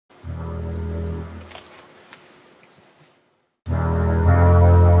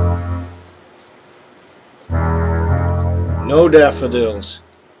No daffodils,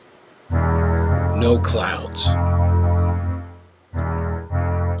 no clouds.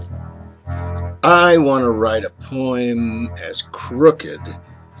 I want to write a poem as crooked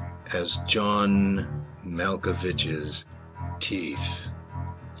as John Malkovich's teeth.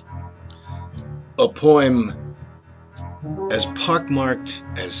 A poem as pockmarked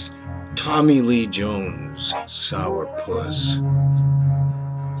as Tommy Lee Jones' sourpuss.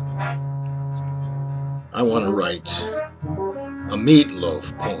 I want to write a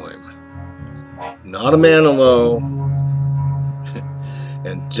meatloaf poem, not a Manilow,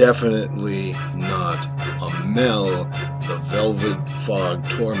 and definitely not a Mel the Velvet Fog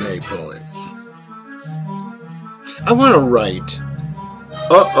Torme poem. I want to write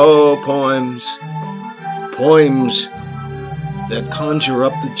poems, poems that conjure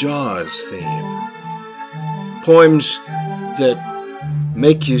up the Jaws theme, poems that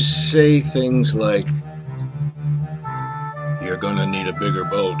make you say things like, "You're gonna need a bigger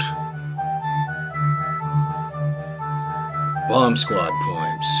boat." Bomb squad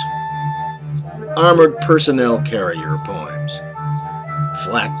poems, armored personnel carrier poems,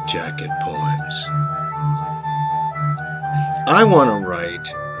 flak jacket poems. I want to write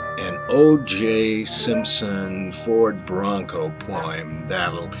an O.J. Simpson Ford Bronco poem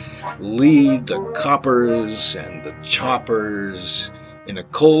that'll lead the coppers and the choppers in a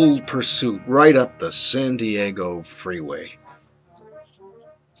cold pursuit right up the San Diego freeway.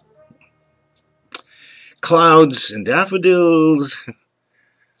 Clouds and daffodils,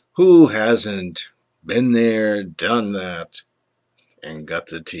 who hasn't been there, done that, and got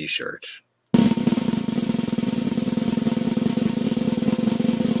the t-shirt?